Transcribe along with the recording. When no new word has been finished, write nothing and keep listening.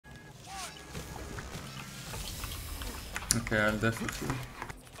Okay, I'll definitely.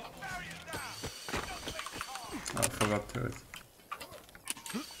 Oh, I forgot to it.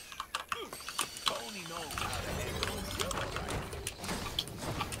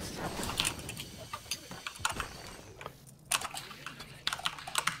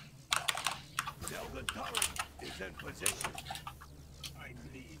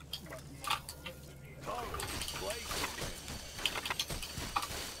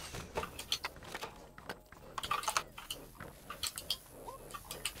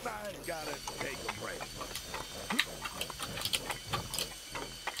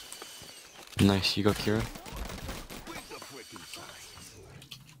 Nice, you got Kira.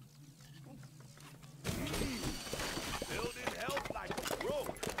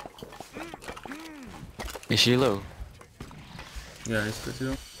 Is she low? Yeah, he's pretty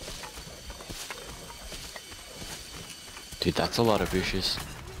low. Dude, that's a lot of bushes.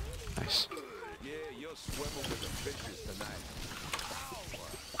 Nice.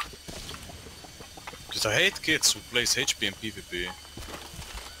 Because I hate kids who plays HP and PvP.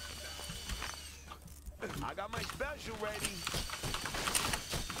 I got my special ready.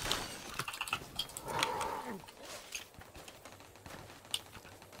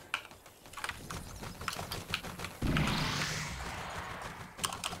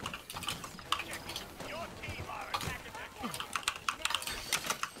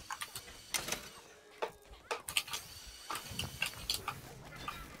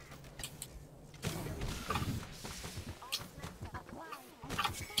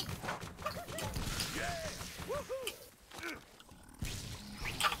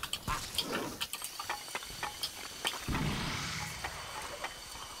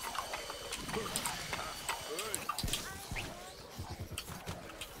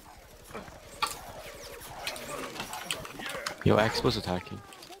 Yo, X was attacking.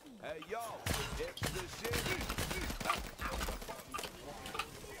 Hey, yo, it's the city.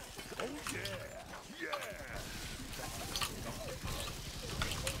 Oh, yeah, yeah.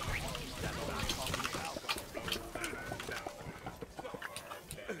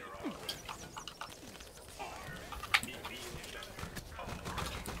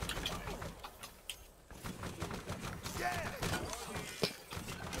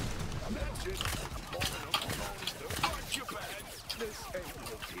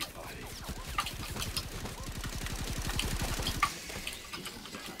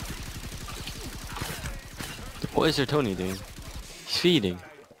 What is their Tony doing? He's feeding.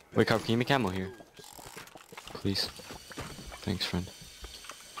 Wake up, can you make ammo here? Please. Thanks, friend.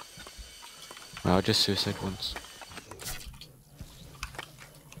 Well, I'll just suicide once.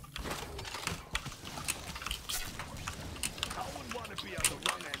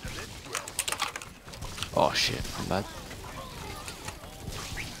 Oh shit, I'm bad.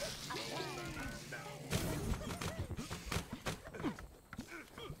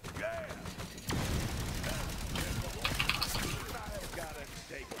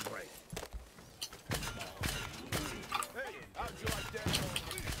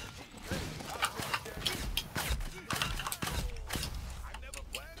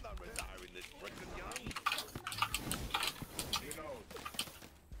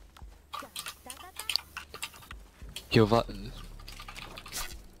 Yo, Who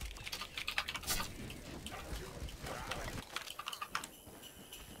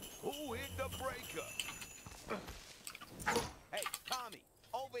hit the breaker? Hey, Tommy,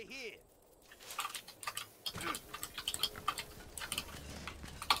 over here.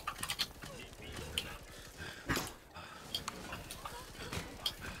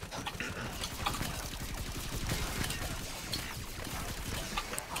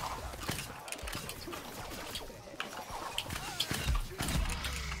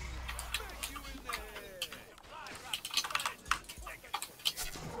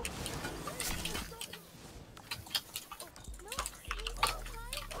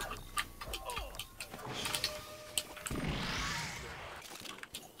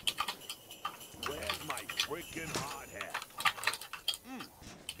 Freaking hard hat.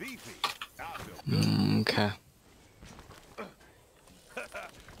 Beefy. I feel good. okay.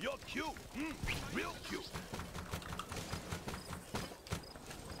 You're cute. Real cute.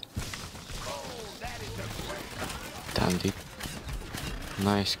 Oh, that is a great. Damn, dude.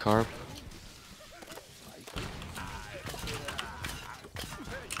 Nice carb.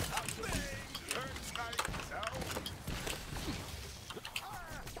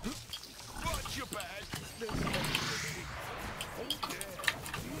 Watch your back.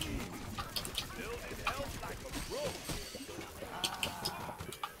 Building health like a pro.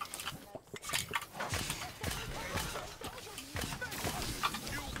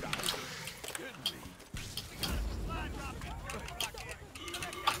 You guys are kidding me.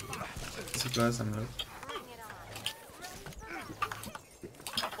 supplies, I'm low.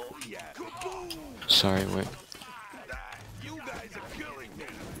 Oh yeah. Kaboom! Sorry, wait. You guys are killing me.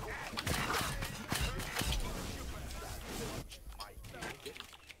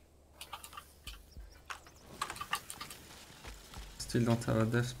 Still don't have a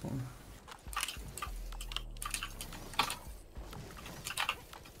death spawn.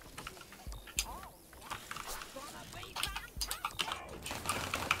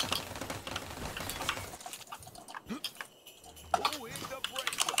 Who is the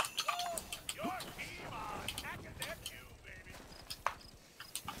breaker? Your team on. Heck is that you, baby?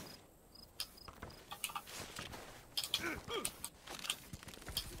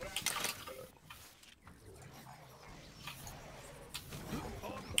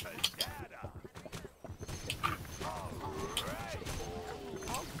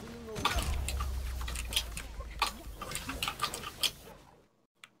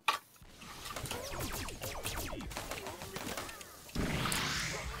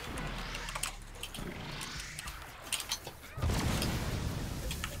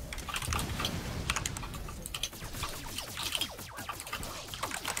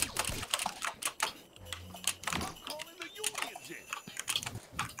 Calling the unions in.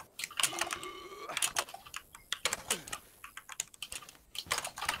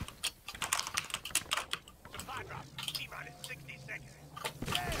 Supply drop. T-minus 60 seconds.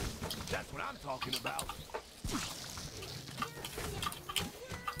 Yeah, that's what I'm talking about.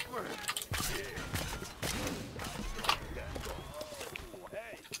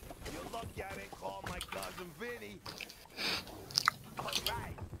 Hey, you're lucky I didn't call my cousin Vinny. All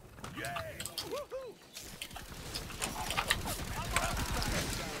right. Yeah. Woohoo.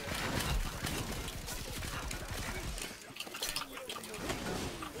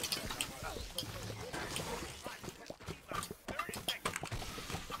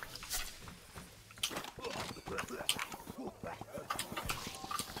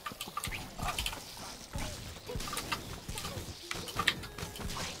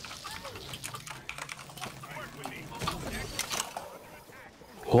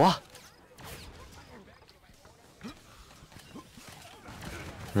 What?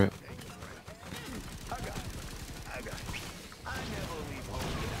 Rip. I never leave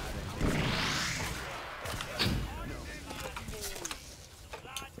home without it.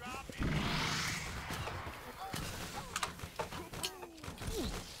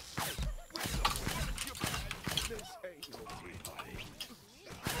 This ain't your team, buddy.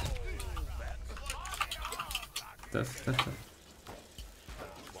 Death, death, death.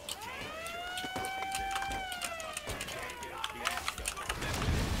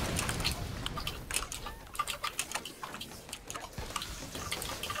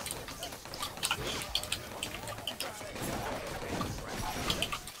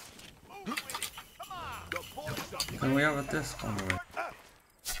 Can we have a death spawn already?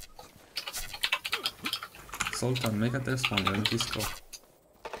 Sultan, make a death spawn in Discord.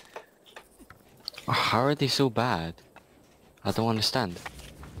 How are they so bad? I don't understand.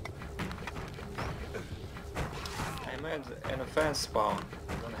 I made an offense spawn.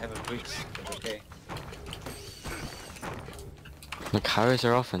 I don't have a breach, but okay. Like, how is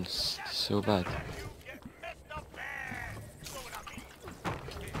their offense so bad?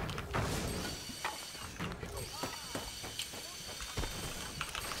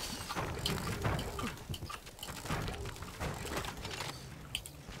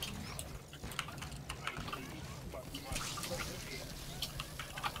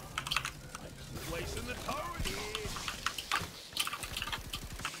 Placing the turret here.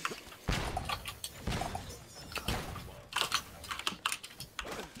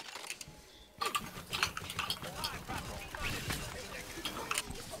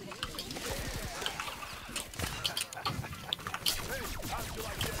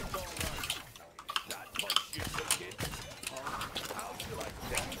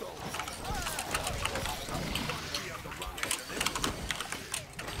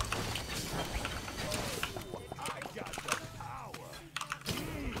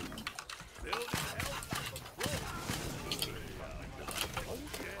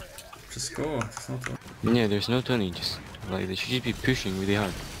 Just go, it's not a... Yeah, there's no turning, just like they should just be pushing really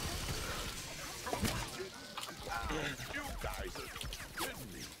hard.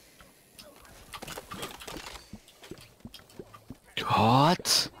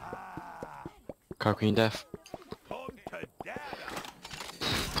 What? Car Queen death.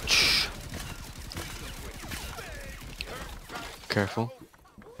 Careful.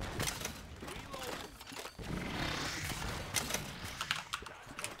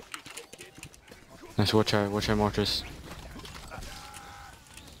 Nice, watch our mortars.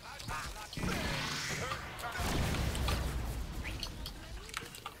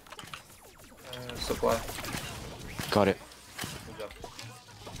 Got it. Good job.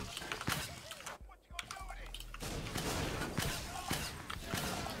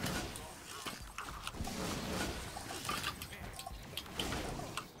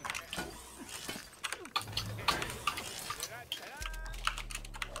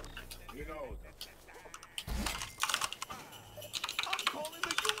 You know them. I'm calling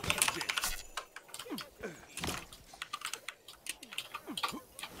the union.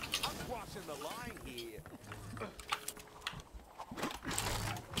 I'm crossing the line here.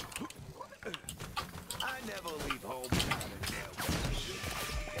 I never leave home without a nail.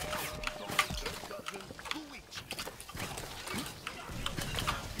 Cousin, who eats you?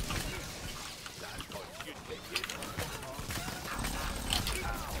 That's what you take it.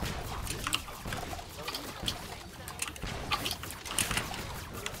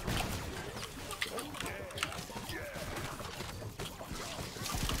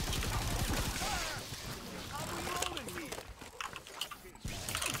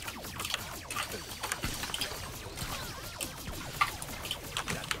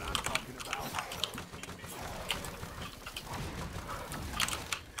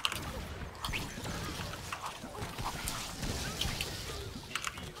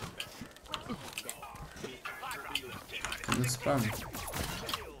 Can you spawn?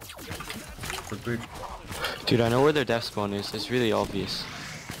 The bridge. Dude, I know where their death spawn is. It's really obvious.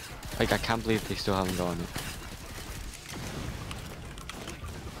 Like, I can't believe they still haven't gotten it.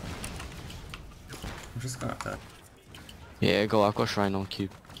 I'm just gonna attack. Yeah, go. I've got Shrine on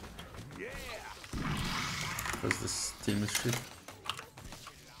cube. Because this team is shit.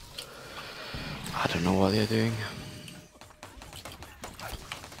 I don't know what they're doing.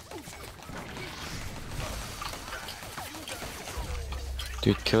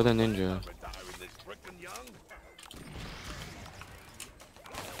 Dude, kill the ninja.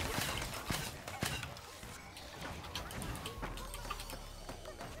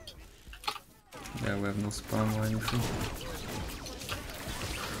 Yeah, we have no spawn or anything.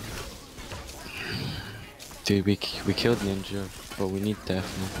 Dude, we killed ninja, but we need death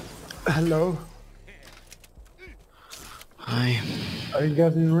now. Hello, Hi. are you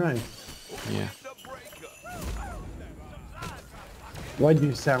guys in rank? Yeah. Why do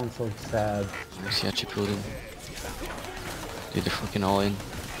you sound so sad? He actually pulled in. Dude, they're fucking all in.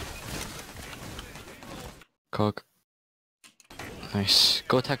 Cog. Nice.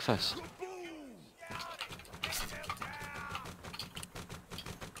 Go attack fast.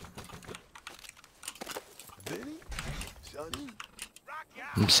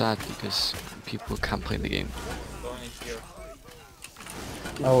 I'm sad because people can't play the game. Going in here.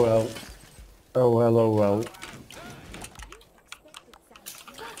 Oh well. Oh well, oh well.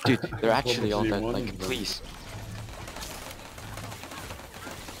 Dude, they're actually all do you dead, want like, them? please.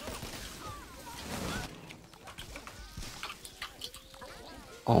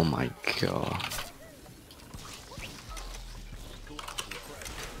 Oh my god.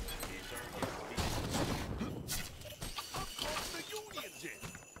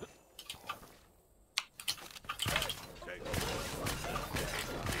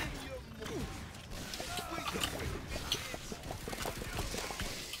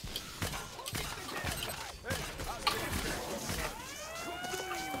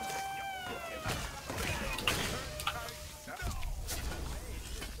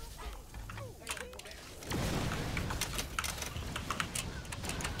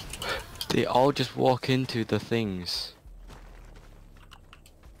 They all just walk into the things.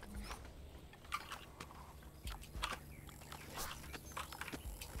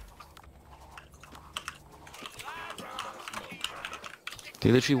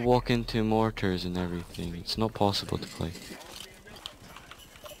 They literally walk into mortars and everything. It's not possible to play.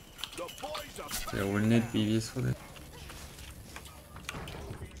 Yeah, we'll need BVs for this.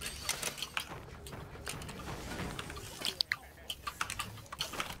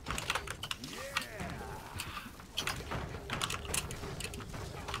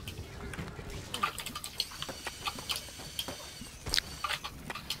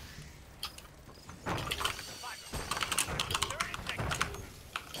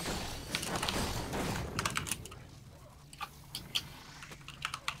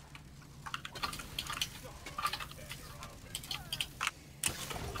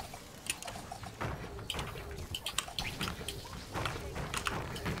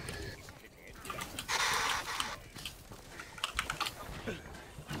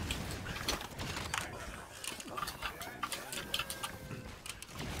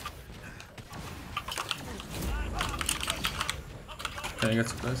 Can I get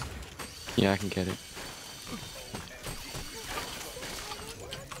supplies? Yeah, I can get it.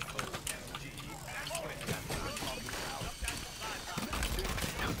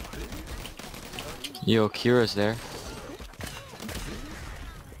 Yo, Kira's there.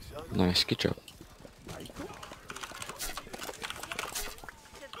 Nice, good job.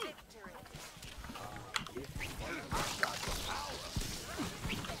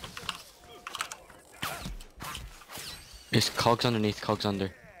 Is Cogs underneath, Cogs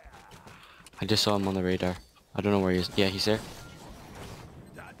under. I just saw him on the radar. I don't know where he is. Yeah, he's there.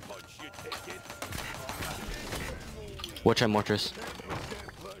 Watch out, Mortars.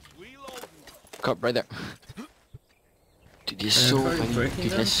 Cut right there. Dude, there's so many.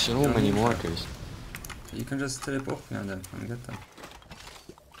 Dude, there's so many mortars. You can just teleport behind them and get them.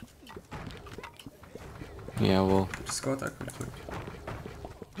 Yeah, well. Just go attack real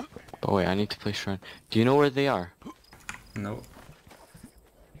quick. But wait, I need to play Shrine. Do you know where they are? No.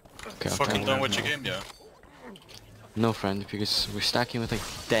 Okay, I'll Fucking tell done you. with your game, yeah? No, friend, because we're stacking with like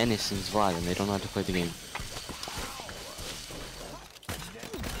Dennis and Zvad and they don't know how to play the game.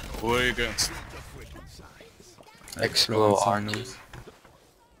 Who are you against? Explode Signals.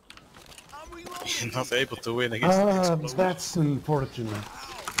 You're not able to win against Explode. That's unfortunate.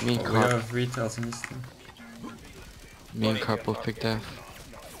 Me and We Carp, have retails in this team. both picked F.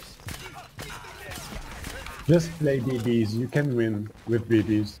 Just play BBs, you can win with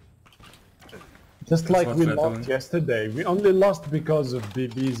BBs. Just That's like what we we're lost doing. yesterday. We only lost because of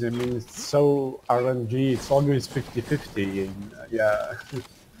BBs. I mean, it's so RNG, it's always 50-50. And, yeah.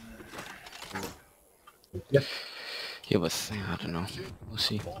 Yep. Yeah, but I don't know. We'll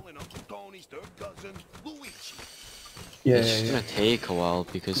see. Falling Uncle Tony's third cousin, Luigi. Yeah, It's yeah, just yeah. gonna take a while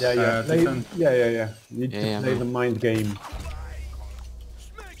because Yeah, yeah. Play, defend. yeah. Need Yeah, to yeah, play no. the mind game.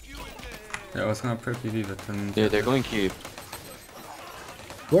 Smack you in the Yeah, I was gonna prep PV, but then... yeah, they're going cube.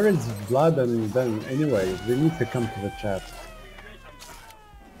 Where is Vlad and then anyway? They need to come to the chat.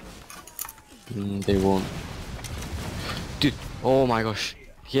 They won't. Dude, oh my gosh.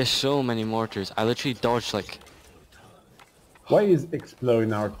 He has so many mortars. I literally dodged like... Why is Explo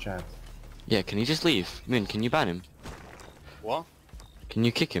in our chat? Yeah, can he just leave? Moon, can you ban him? What? Can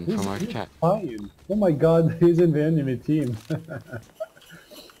you kick him from our chat? Fine. Oh my god, he's in the enemy team. The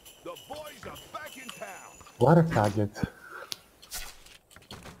boys are back in town. What a faggot.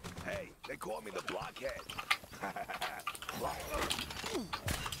 Hey, they call me the blockhead.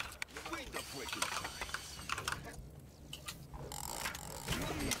 Read the freaking signs.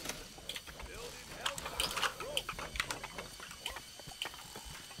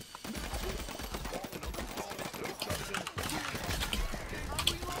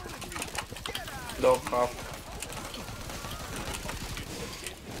 Dog half.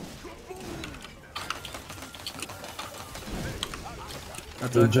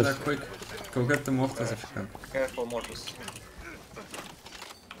 Attack just- that quick. Go get the mortars if you can. Careful, Mortis.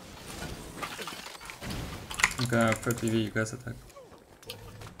 I'm gonna prep PV, you guys attack.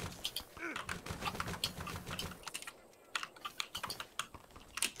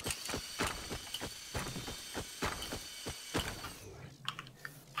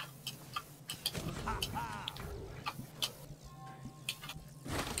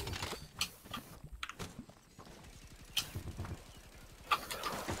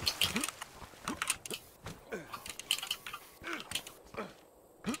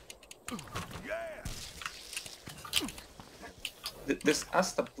 This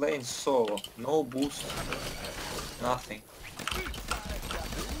Asta playing solo. No boost. Nothing.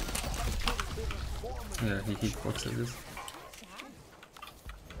 Yeah, he hitboxes this.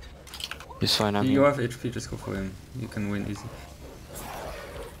 It's fine, I'm You here. have HP, just go for him. You can win easy.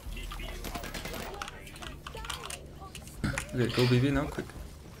 Okay, go BB now, quick.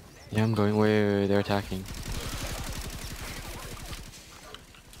 Yeah, I'm going. Wait, they're attacking.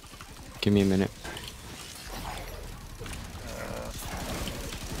 Give me a minute.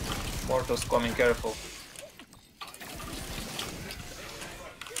 Mortis coming, careful.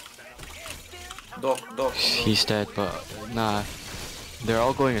 Dog. He's dead, but nah. They're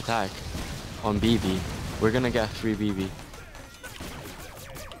all going attack on BB. We're gonna get free BB.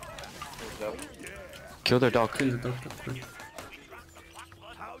 Kill their dog. Kill the doctor, quick.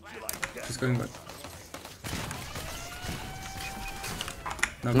 He's going back.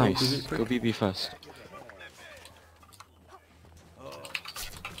 Now Nice. go BB, quick. Go BB first.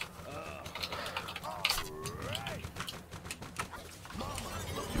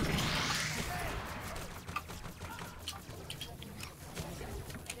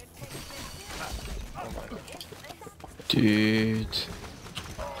 Dude.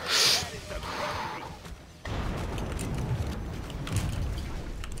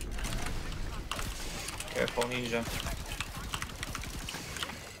 Careful, ninja.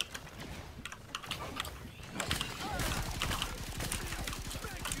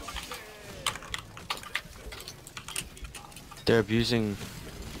 They're abusing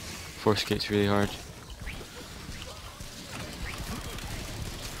force gates really hard.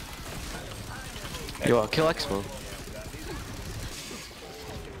 Yo, kill Expo.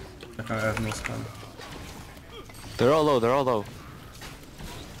 I have no spell. They're all low, they're all low.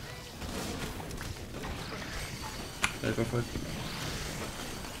 Yeah, go for it.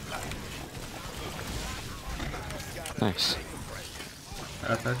 Nice.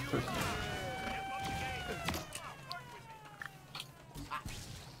 Attack quick.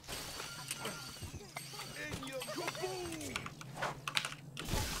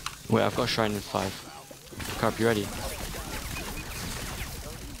 Wait, I've got Shrine in 5. Carp, you ready?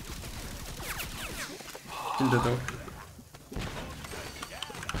 Kill the dog.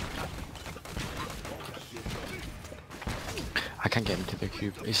 I can't get into the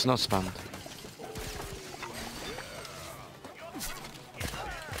cube. It's not spammed.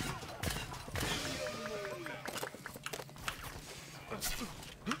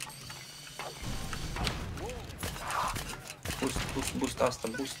 Boost us,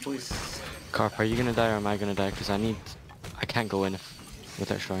 boost, please. Carp, are you gonna die or am I gonna die? Because I can't go in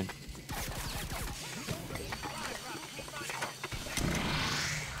without Shrine.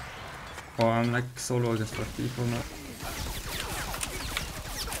 Oh, I'm like solo against 5 people now.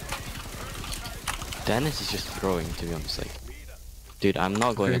 Dennis is just throwing, to be honest. Like, dude, I'm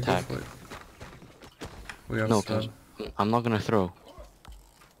not going Okay, go attack. for it. We have No, spell. because I'm not gonna throw.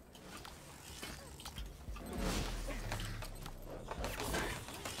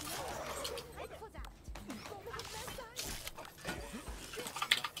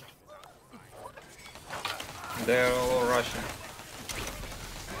 They're all Russian.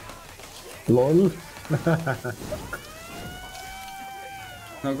 LOL.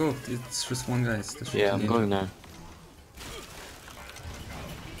 No, go. It's just one guy. It's the Yeah, I'm going now.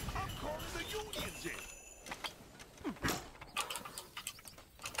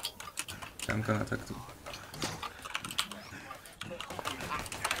 Okay, I'm gonna attack too.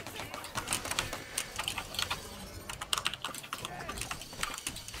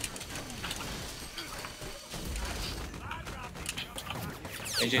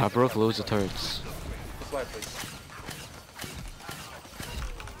 AJ, I broke loads of turrets. fly, please.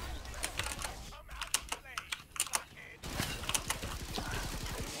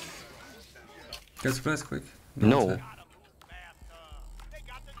 Get supplies quick. No.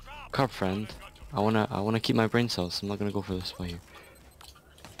 Carp friend, I wanna keep my brain cells. I'm not gonna go for this spot here.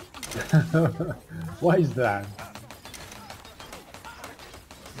 Why is that?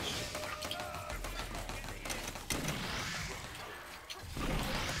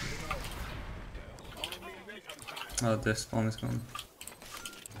 Oh, the spawn is gone.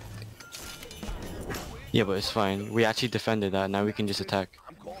 Yeah, but it's fine. We actually defended that. Now we can just attack.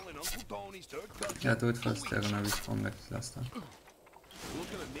 I'm calling Uncle Tony's third cousin. Yeah, do it first. They're gonna respawn like last time.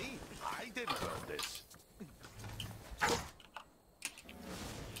 Looking at me, I didn't earn this.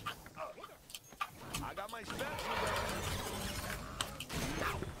 I got my special.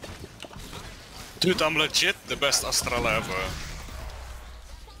 Dude, I'm legit the best Astral ever.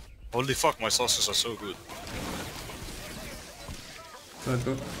 Holy fuck, my sauces are so good. So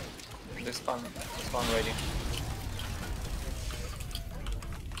go. They spawn ready.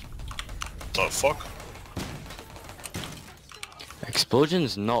 The fuck?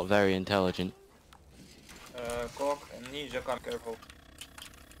 Explosion's not very intelligent. Cock and Ninja, come careful.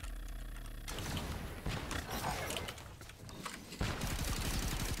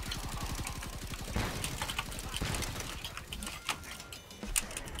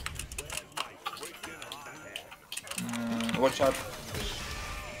 Watch out.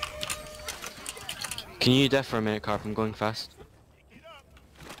 Can you def for a minute, Carp? I'm going fast.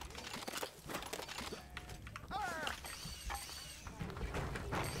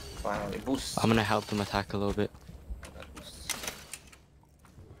 Finally, boost. I'm gonna help them attack a little bit.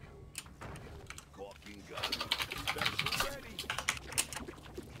 Caulking gun. Special ready.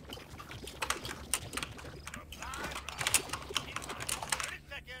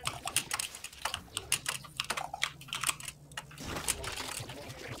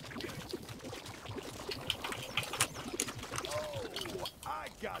 Oh, I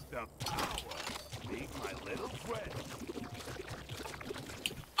got the power. Meet my little friend.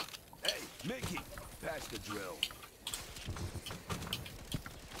 Hey, Mickey, pass the drill.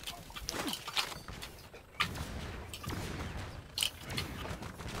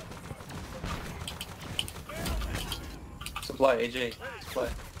 Supply, AJ. Supply.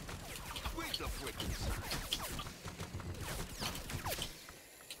 Squeeze the switches.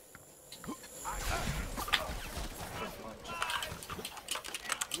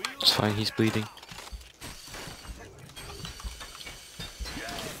 It's fine, he's bleeding.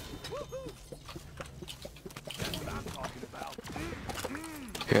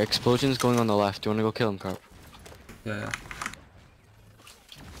 Okay, explosion's going on the left. Do you wanna go kill him, Carp? Yeah.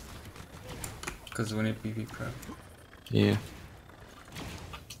 Because we need BB prep. Yeah.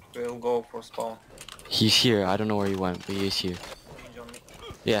 We'll go for spawn. He's here. I don't know where he went, but he is here. Ninja on me.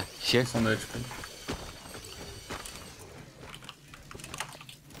 Yeah, he's here. It's on the HP.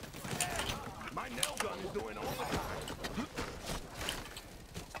 My nail gun is doing overtime.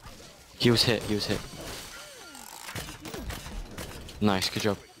 He was hit. Nice, good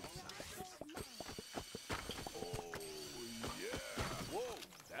job. Whoa,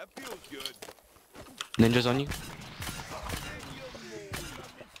 that feels good. Ninja's on you.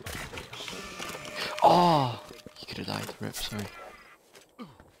 Oh! He could have died. Rip, sorry.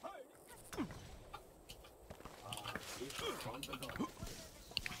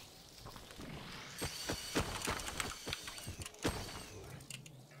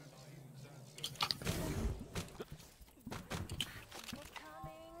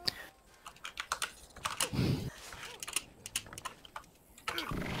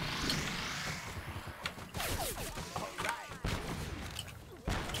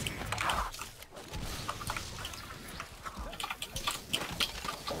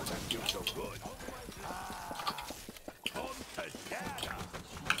 Feels so good.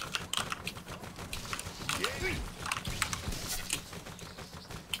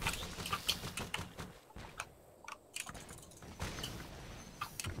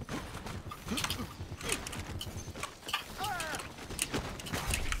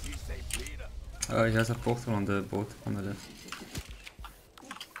 He has a portal on the boat on the left.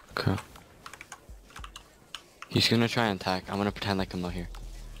 Okay. He's gonna try and attack. I'm gonna pretend like I'm not here.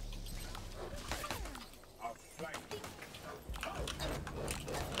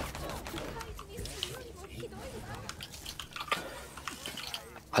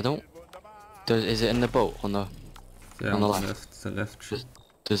 I don't... is it in the boat? On the... Yeah, On the on left. the left ship.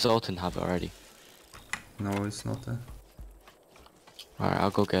 Does Zoltan have it already? No, it's not there. Alright,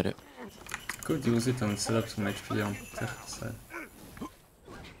 I'll go get it. Could use it and set up some HP on the side.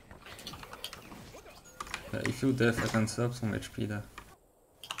 Yeah, if you def, I can set up some HP there.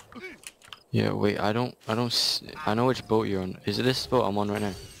 Yeah, wait, I know which boat you're on. Is it this boat I'm on right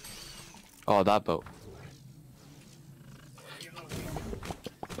now? Oh, that boat.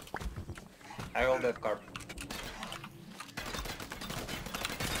 I hold that carp.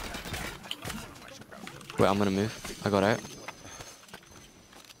 Wait, I'm gonna move. I got out.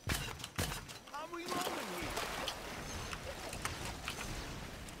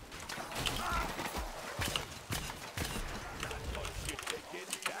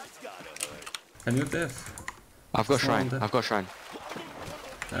 Can you def? I've got Someone shrine. there. I've got shrine.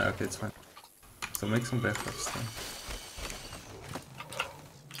 Yeah, okay, it's fine. So make some backups then.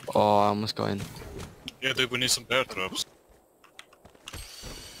 Oh, I almost got in. Yeah, dude, we need some bear traps.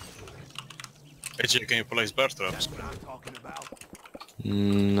 AJ, can you place bear traps? What I'm talking about.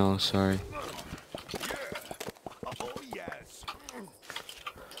 No, sorry. Oh yes.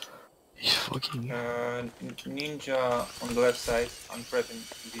 He's fucking... Ninja on the left side. I'm prepping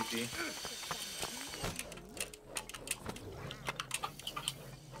DP.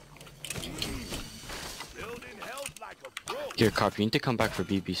 Building health like a pro. Here, Carp, you need to come back for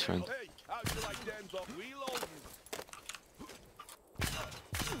BB's friend. Hey, how'd you like them up reloading?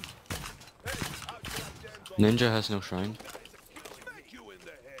 Hey, how'd you like them up Ninja has no shrine. smack you in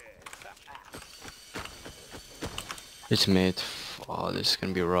the head? It's mid. Oh, this is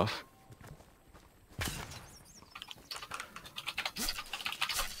gonna be rough.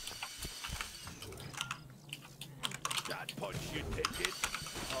 That punch your ticket,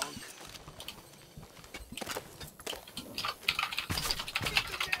 punk.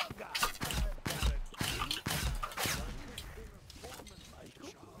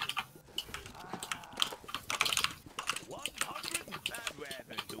 I'd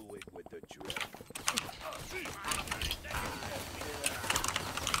rather do it with the drill.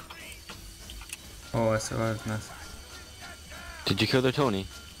 Oh, I survived, nice. Did you kill the Tony?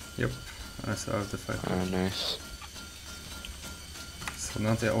 Yep, I survived the fight. Oh, nice. So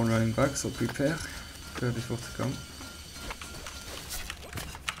now they're all running back, so prepare. Prepare before to come.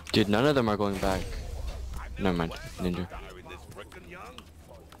 Dude, none of them are going back. Never mind, Ninja. Tiring this frickin' young.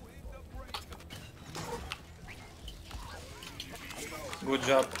 Good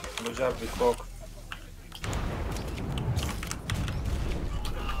job with Coke.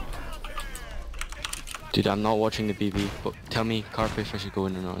 Dude, I'm not watching the BB, but tell me, Carp, if I should go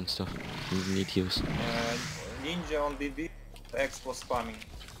in or not and stuff. You need heals. Ninja on BB. X was spamming.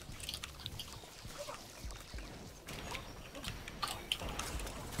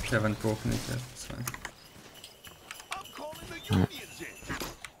 They haven't broken it yet, it's fine. I'm calling the unions in.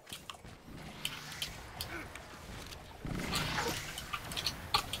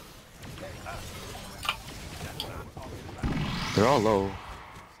 They're all low.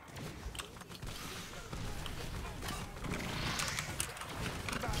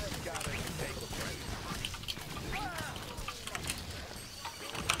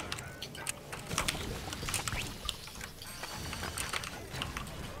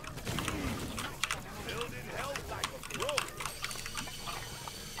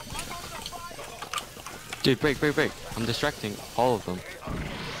 Dude, break. I'm distracting all of them.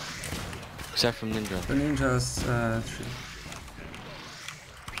 Except from Ninja. The ninjas, 3.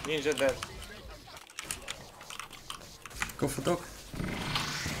 Ninja dead. Go for dog.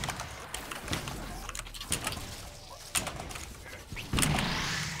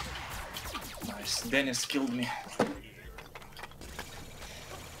 Nice. Dennis killed me.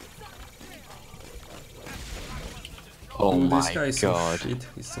 Oh Ooh, my this guy is so god. shit.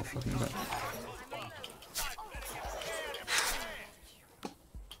 He's so fucking bad.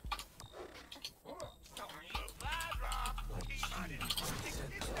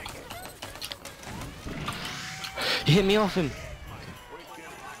 He hit me off him.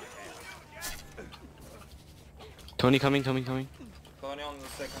 Tony coming. Tony on the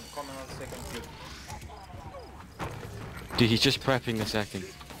second, coming on the second cube. Dude, he's just prepping the second.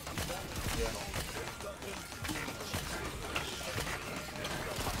 Yeah.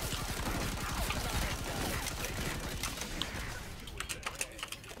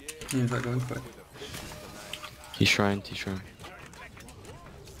 Ninja going for it. He's shrined.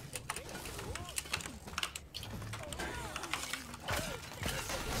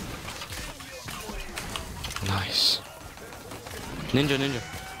 Nice. Ninja.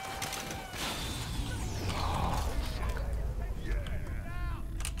 Oh, fuck.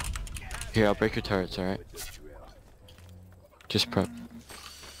 Here, I'll break your turrets, alright? Just prep.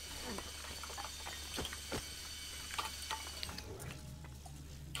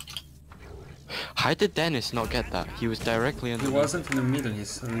 How did Dennis not get that? He was directly under He me. wasn't in the middle, he's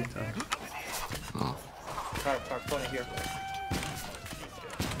so retarded. Oh. Car, Tony here.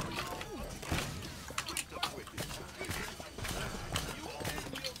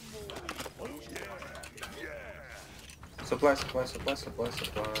 Supply.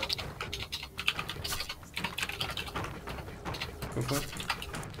 Go for it.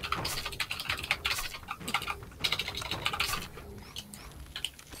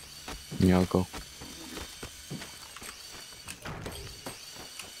 Yeah, I'll go.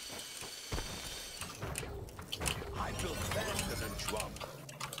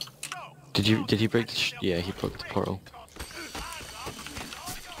 Did he break the yeah, he broke the portal.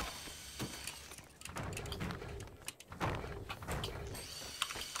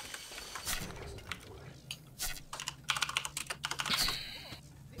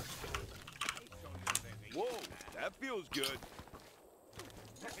 Whoa, that feels good.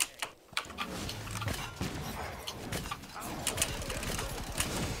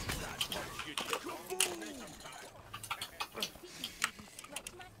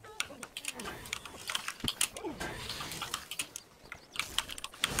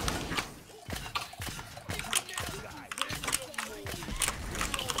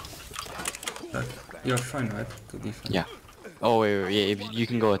 You're fine, right? To defend. Yeah. Oh wait, yeah, you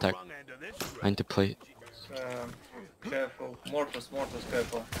can go attack. I need to play. Careful. Mortis,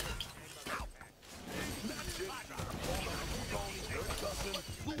 careful.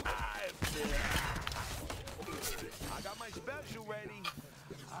 I got my special ready.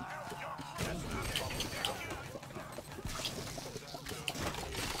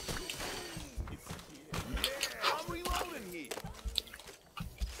 Yeah, I'm reloading here.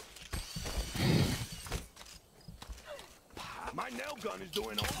 My nail gun is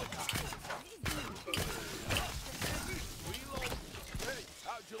doing overtime. Reload. Hey,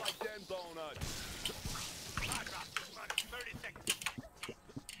 how'd you like them donuts? I dropped this money. 30 seconds.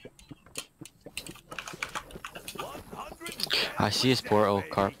 100. I see his portal,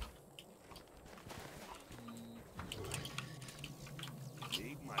 Carp.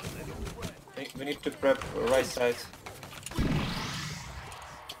 We need to prep right side.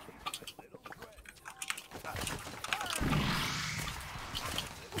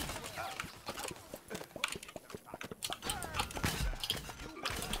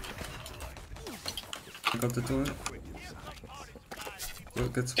 I got the tool. Go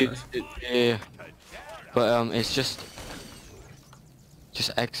get Dude, splash. yeah. But it's just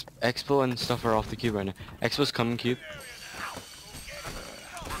Expo and stuff are off the cube right now. Expo's coming cube.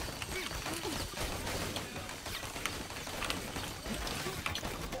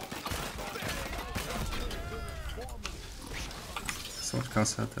 Sword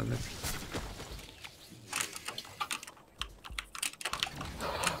cancel a bit.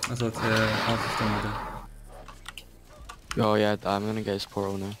 I thought half of them were there. Oh yeah, I'm gonna get his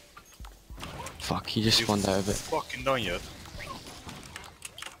portal now. Fuck, he just You spawned out of it. fucking done yet?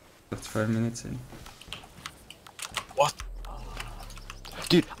 Got 5 minutes in. What?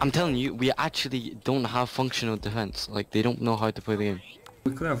 Dude, I'm telling you, we actually don't have functional defense. Like, they don't know how to play the game.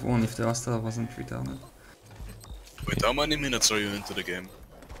 We could have won if the Astra wasn't retarded. Wait, how many minutes are you into the game?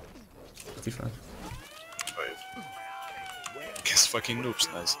 55. 5. Guess fucking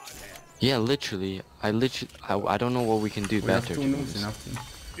noobs, nice. Yeah, literally. I don't know what we can do We better. have 2 to be noobs in honest. our team.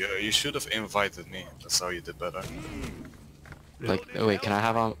 Yeah, you should have invited me. That's how you did better. Like, oh, wait, can I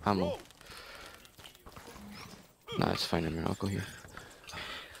have ammo? Nah, it's fine, I'll go here.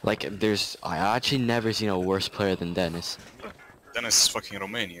 Like, I actually never seen a worse player than Dennis. Dennis is fucking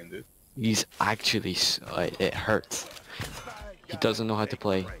Romanian, dude. He's actually, it hurts. He doesn't know how to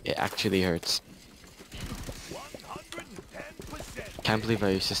play. It actually hurts. 110%. Can't believe I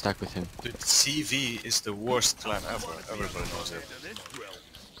used to stack with him. Dude, CV is the worst clan ever. Everybody knows it.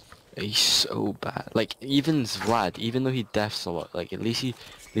 He's so bad. Like, even Vlad, even though he defs a lot, like, at least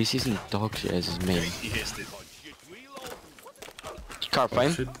he's in dog shit as his main. He is it. Can't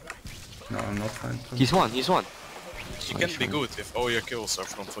find him? Shit. No, I'm not fine. He's one. You Oh, can he's be fine. good if all your kills are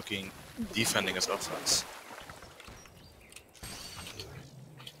from fucking defending as offense.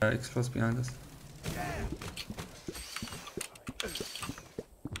 Explodes behind us.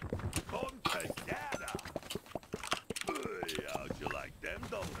 Contagiada. Hey, how'd you like them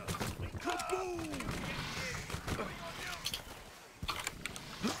donuts? Kaboom!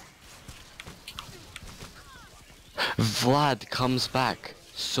 Vlad comes back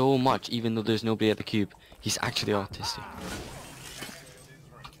so much, even though there's nobody at the cube. He's actually autistic.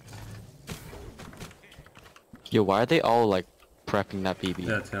 Yo, why are they all like prepping that BB?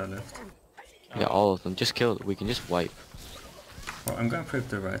 Yeah, they are left. Yeah, all of them. Just kill it. We can just wipe. Oh, I'm gonna prep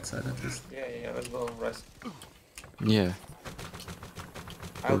the right side at least. Yeah, let's go rest. Yeah.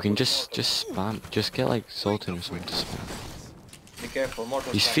 I'll We can put just mortar. spam. Just get like Sultan or something to spam. Be careful,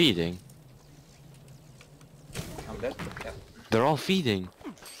 mortar. He's feeding. I'm dead. Yeah. They're all feeding.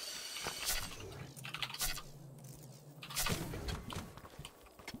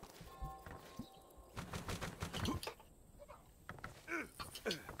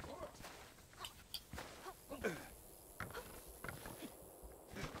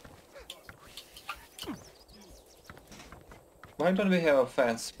 Why don't we have a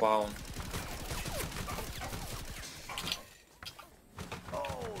fan spawn?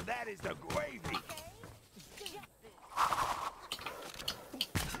 Oh, that is the gravy.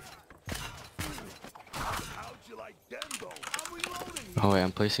 How'd you like them though? I'm reloading. Oh wait,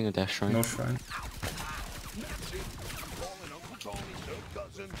 I'm placing a dash shrine. No shrine. Calling Uncle Tony's third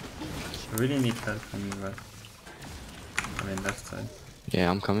cousin. I really need help from you, right? I mean, left side.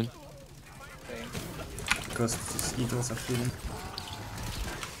 Yeah, I'm coming. Same. Because these eagles are feeding.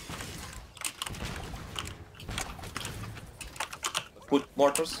 Put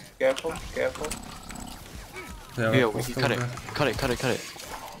mortars. Careful, careful. They are Yeah, we both can cut it. over. Cut it.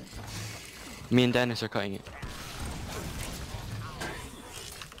 Me and Dennis are cutting it.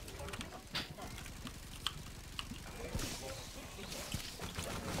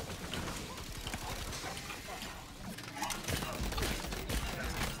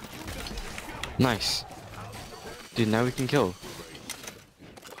 Nice. Dude, now we can kill.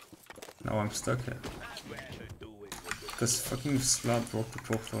 Now I'm stuck here. Because fucking Slad broke the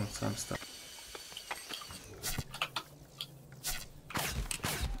portal, so I'm stuck.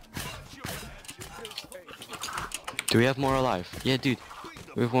 Do we have more alive? Yeah, dude.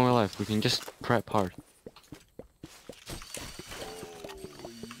 We have more alive. We can just prep hard.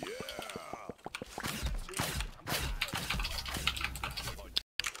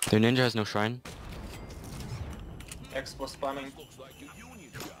 Their ninja has no shrine. Expo spamming.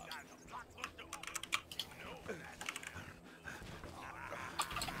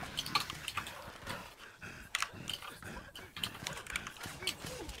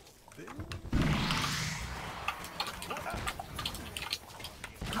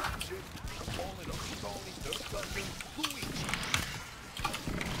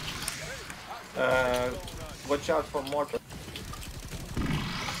 Watch out for mortar.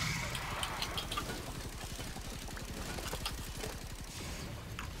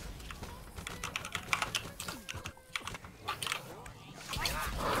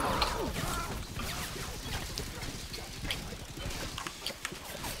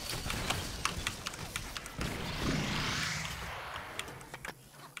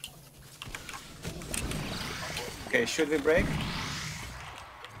 Okay, should we break?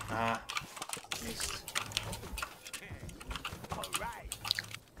 Ah, missed.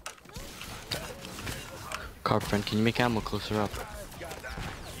 Carp friend, can you make ammo closer up?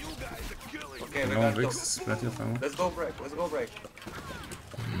 Okay, we No got bricks, to. plenty of ammo. Let's go break. Let's go break.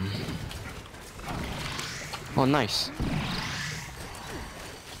 Oh, nice.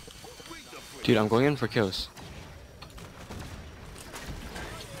 Dude, I'm going in for kills.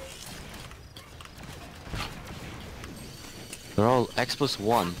 They're all X plus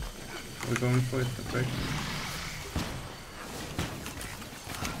 1. We're going for it, the break.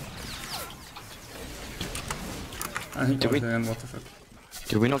 I think Did we- again, what the fuck.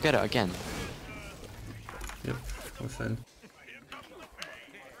 Did we not get it again? Yep, we failed.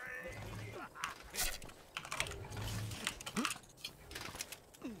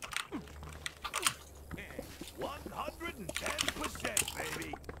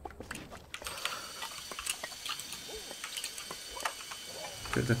 Baby.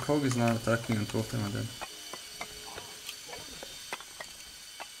 Okay, the cog is not attacking and both them are dead.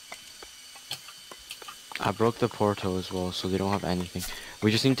 I broke the portal as well, so they don't have anything.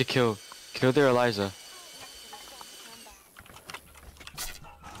 We just need to kill their Eliza.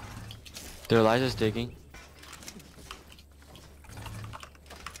 Their Eliza's digging.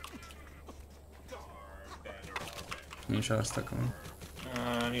 Ninja stuck on.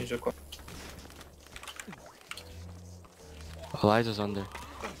 Ninja. Eliza's under.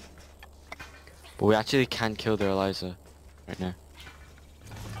 But we actually can't kill their Eliza right now.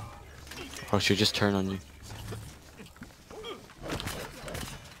 Or she'll just turn on you.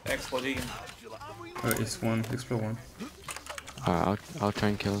 Exploding. It's one, explode one. Alright, I'll try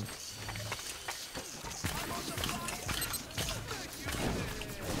and kill him.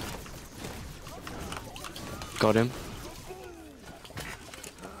 Got him.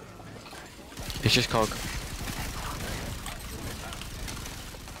 It's just cog.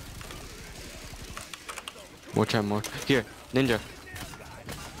 Watch out more. Here, ninja.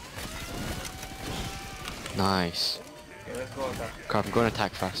 Nice. Okay, let's go attack. Carp, I'm going to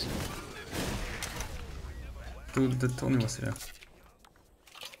attack fast. Dude, the Tony was here.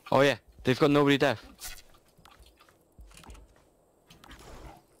 Oh yeah, they've got nobody deaf.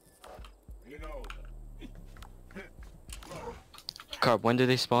 Carp, when do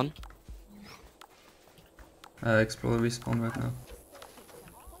they spawn? Explorer respawn right now.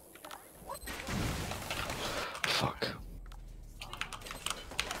 Fuck.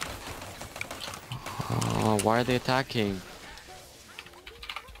 Oh, why are they attacking?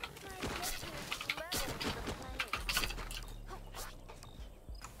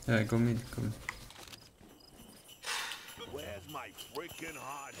 Yeah, go mid, go mid. Where's my freaking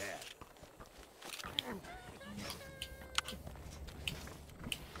hard hat?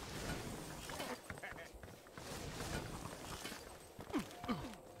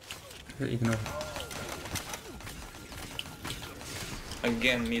 Yeah, ignore.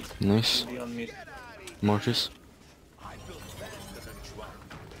 Again, mid. Nice. Beyond mid. Mortis.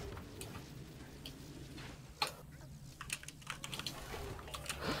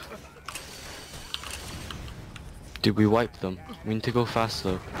 Did we wipe them? We need to go fast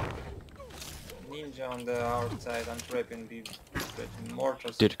though. Ninja on the outside. I'm trapping the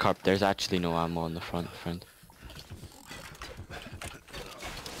mortars. Dude, Carp, there's actually no ammo on the front, friend.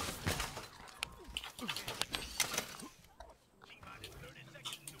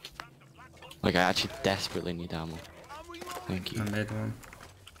 Like, I actually desperately need ammo. Thank you. I made one.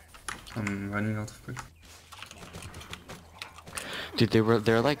 I'm running out of bricks. Dude,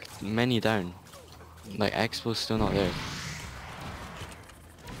 there are like many down. Like, Expo's still not there.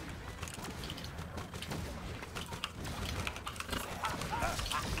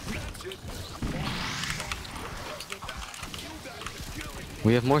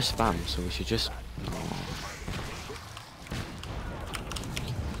 We have more spam, so we should just...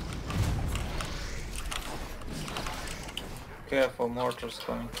 Careful, mortars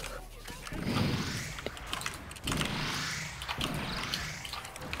coming.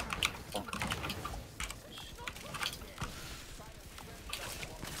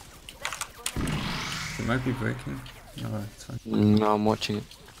 It might be breaking. No, it's fine. No, I'm watching it.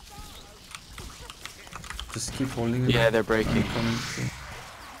 Just keep holding it. Yeah, they're I'm breaking. coming through.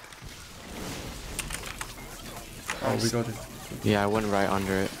 Oh, we got it. Yeah, I went right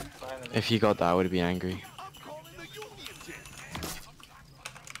under it. Finally. If he got that, I would be angry.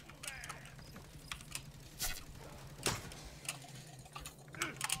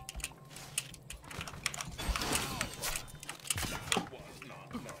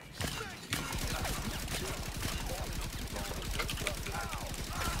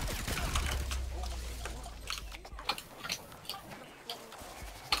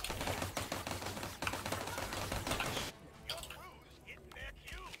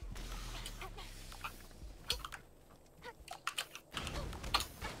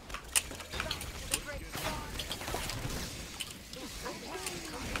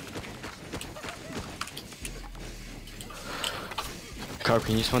 Carp,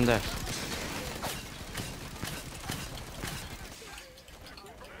 can you spawn there?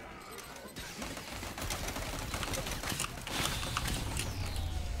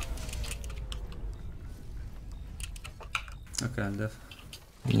 Okay, I'm deaf.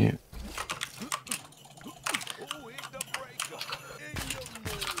 Yeah. Who hit the breaker? In your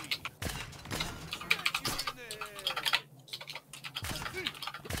movie.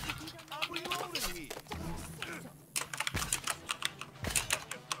 I'm reloading here.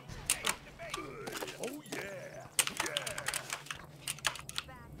 Oh yeah.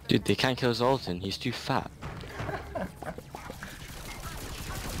 Dude, they can't kill Zoltan, he's too fat.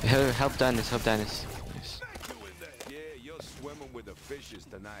 Help Dennis, help Dennis. Nice. Yeah, you're swimming with the fishes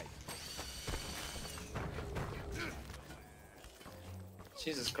tonight.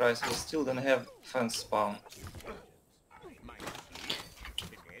 Jesus Christ, we still don't have fence spawn.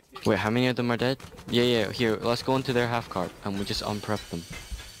 Wait, how many of them are dead? Yeah, here, let's go into their half cart and we just unprep them.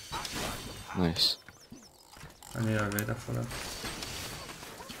 Nice. I need a radar for that.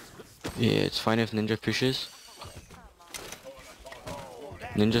 Yeah, it's fine if Ninja pushes.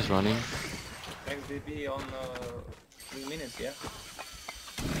 Ninja's running. XDB on 3 minutes, yeah?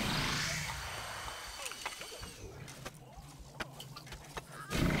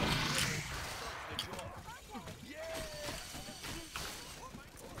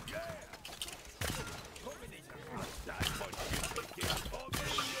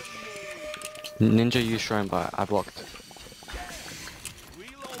 Ninja used shrine, but I blocked.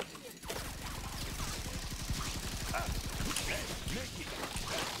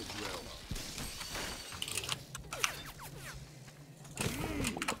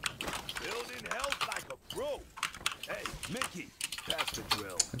 Building health like a pro. Hey, Mickey, pass the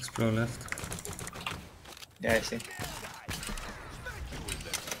drill. Explore left. Yeah, I see.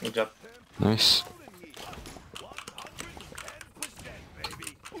 Good job. Nice. 110%,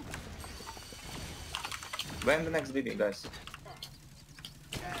 baby. When the next BB, guys?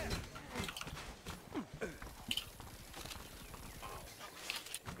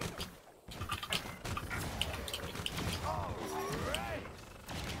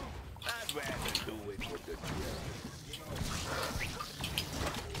 I'd rather do it with the drill.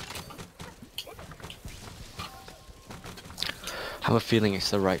 I have a feeling it's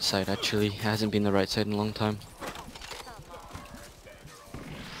the right side actually. It hasn't been the right side in a long time.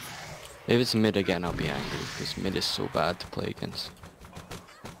 If it's mid again, I'll be angry because mid is so bad to play against.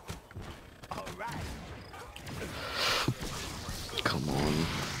 Come on.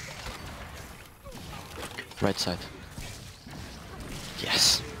 Right side.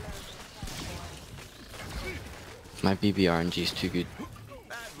 Yes. My BB RNG is too good.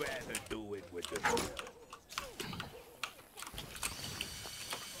 I'd rather do it with the drill.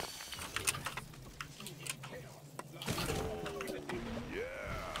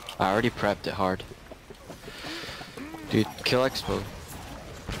 I already prepped it hard. Dude, kill Expo.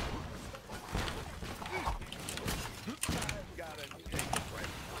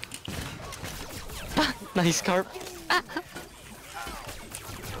 Nice carp.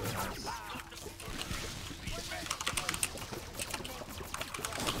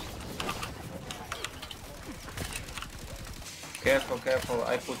 Careful, careful,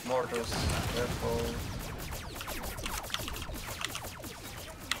 I put mortars. Careful.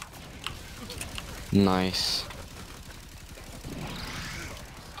 Nice.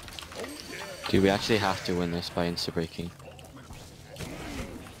 Dude, we actually have to win this by insta-breaking.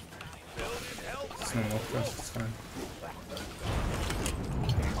 It's no more press, it's fine.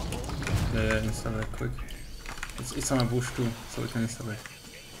 Yeah, insta-break quick. It's on a bush too, so we can insta-break.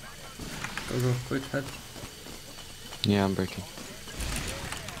 Go, quick, head. Yeah, I'm breaking.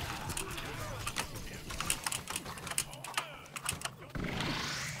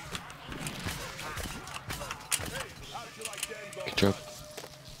 Good job.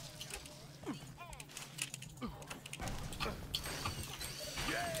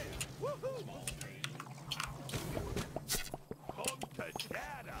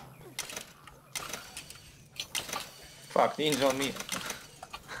 Fuck, ninja on me.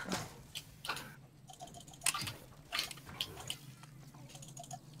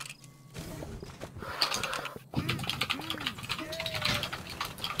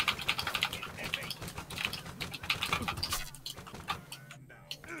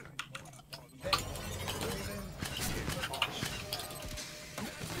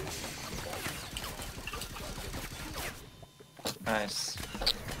 Nice.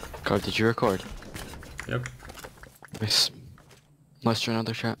 God, did you record? Yep. Nice. Let's do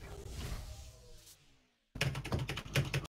another chat.